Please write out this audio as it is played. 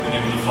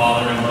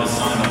Father, and of the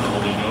Son, and of the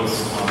Holy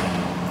Ghost.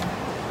 Amen.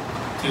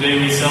 Today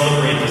we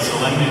celebrate the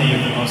solemnity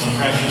of the most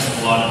precious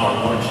blood of our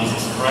Lord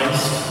Jesus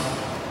Christ,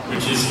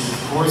 which is,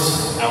 of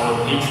course, our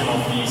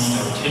patronal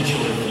feast, our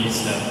titular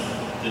feast at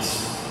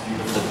this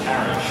beautiful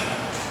parish.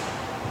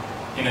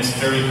 In a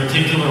very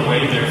particular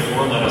way,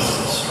 therefore, let us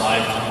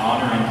strive to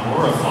honor and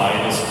glorify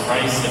this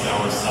Christ of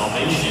our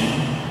salvation,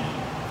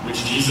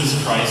 which Jesus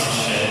Christ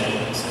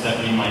shed so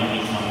that we might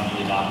become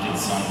the adopted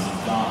sons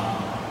of God.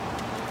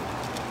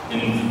 In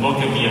the book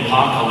of the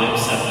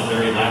Apocalypse, at the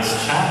very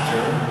last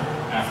chapter,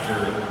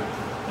 after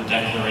the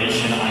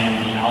declaration, I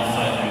am the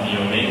Alpha and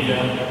the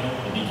Omega,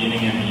 the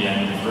beginning and the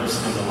end, the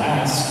first and the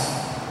last,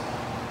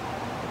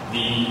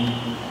 the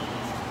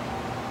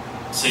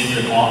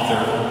sacred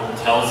author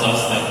tells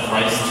us that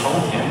Christ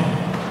told him,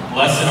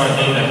 "Blessed are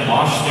they that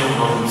wash their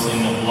robes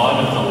in the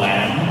blood of the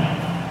Lamb,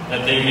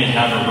 that they may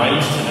have a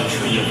right to the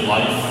tree of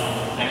life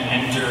and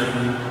enter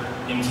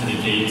into the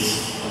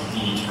gates of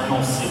the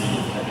eternal city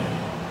of heaven."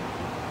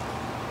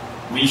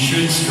 We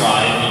should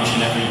strive each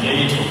and every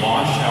day to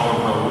wash our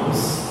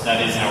robes,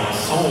 that is, our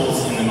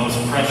souls, in the most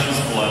precious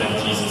blood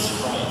of Jesus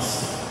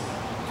Christ.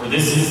 For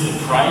this is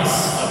the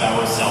price of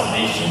our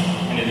salvation,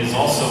 and it is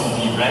also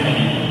the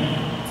remedy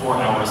for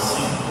our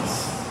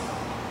sins.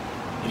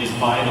 It is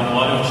by the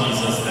blood of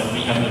Jesus that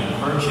we have been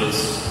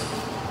purchased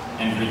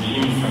and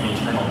redeemed from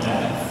eternal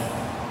death.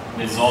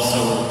 It is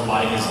also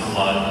by his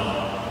blood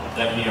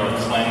that we are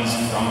cleansed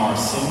from our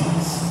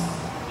sins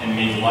and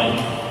made like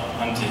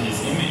unto his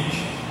image.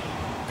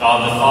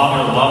 God the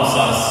Father loves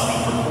us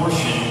in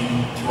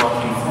proportion to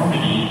our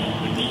conformity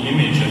with the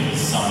image of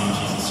his Son,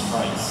 Jesus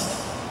Christ.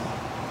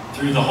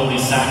 Through the holy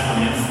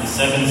sacraments, the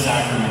 7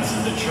 sacraments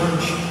of the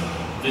Church,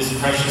 this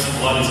precious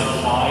blood is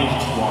applied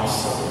to our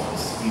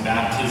souls. In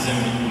baptism,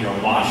 we are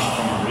washed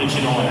from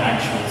original and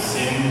actual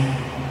sin.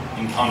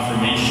 In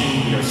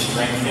confirmation, we are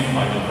strengthened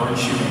by the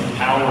virtue and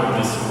power of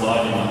this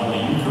blood. In the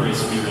Holy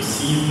Eucharist, we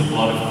receive the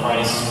blood of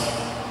Christ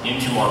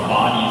into our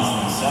bodies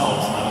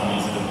themselves. Not only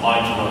is it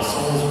applied to our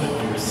souls, but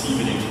we receive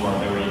it into our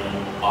very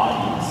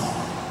bodies.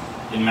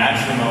 In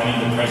matrimony,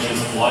 the precious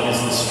blood is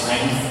the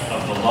strength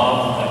of the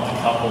love that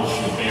the couple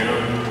should bear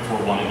for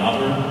one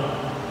another,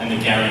 and the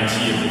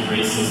guarantee of the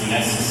graces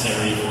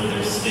necessary for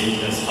their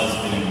state as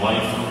husband and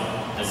wife,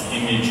 as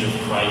image of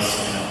Christ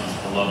and of his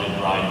beloved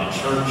bride, the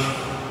Church.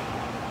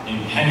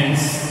 In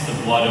penance, the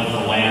blood of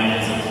the Lamb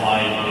is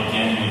applied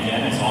again and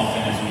again, as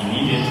often as we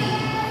need it,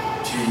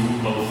 to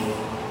both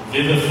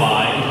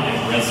vivify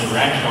and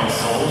resurrect our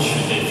souls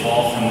should they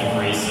fall from the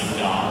grace of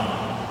God.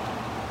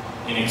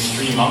 In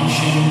extreme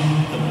unction,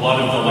 the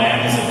blood of the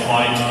Lamb is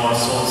applied to our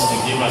souls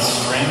to give us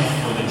strength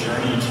for the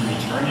journey to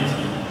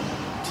eternity,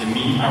 to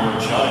meet our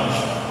Judge,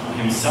 who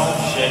himself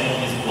shed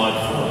his blood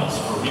for us,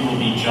 for we will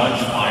be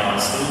judged by our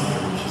Savior,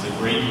 which is a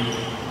great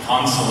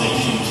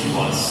consolation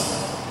to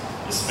us,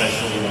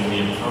 especially when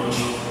we approach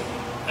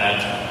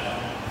that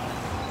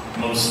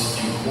most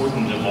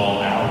important of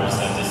all hours,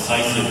 that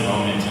decisive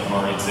moment of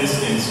our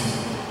existence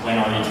when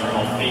our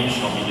eternal fate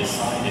shall be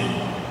decided.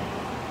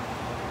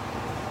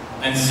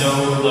 And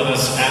so let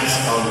us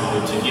ask our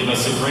Lord to give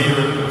us a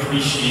greater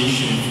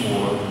appreciation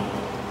for,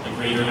 a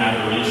greater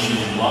adoration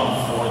and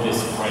love for this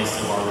price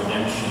of our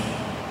redemption.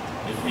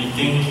 If we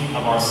think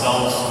of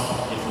ourselves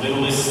with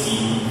little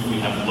esteem, if we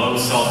have low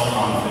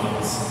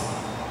self-confidence,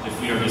 if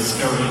we are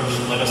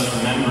discouraged, let us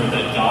remember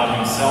that God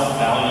himself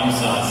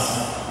values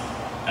us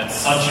at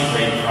such a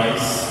great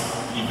price.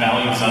 He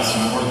values us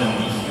more than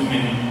the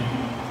human,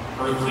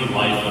 earthly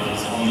life of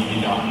his only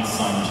begotten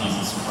Son,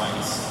 Jesus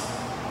Christ.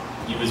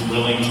 He was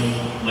willing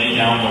to lay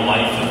down the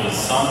life of his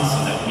Son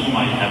so that we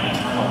might have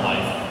eternal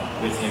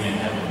life with him in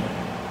heaven.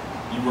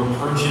 You were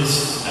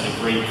purchased at a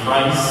great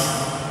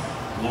price.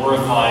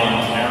 Glorify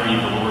and carry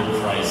the Lord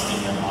Christ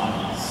in your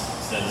bodies,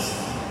 says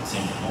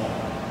St. Paul.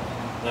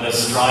 Let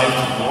us strive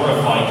to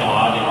glorify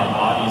God in our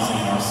bodies and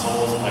in our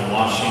souls by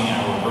washing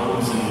our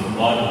robes in the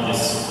blood of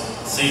this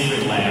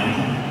sacred Lamb,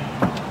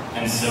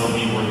 and so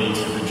be worthy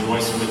to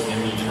rejoice with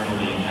him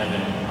eternally in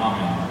heaven.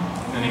 Amen.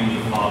 In the name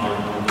of the Father,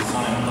 and of the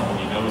Son, and of the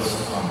Holy Ghost.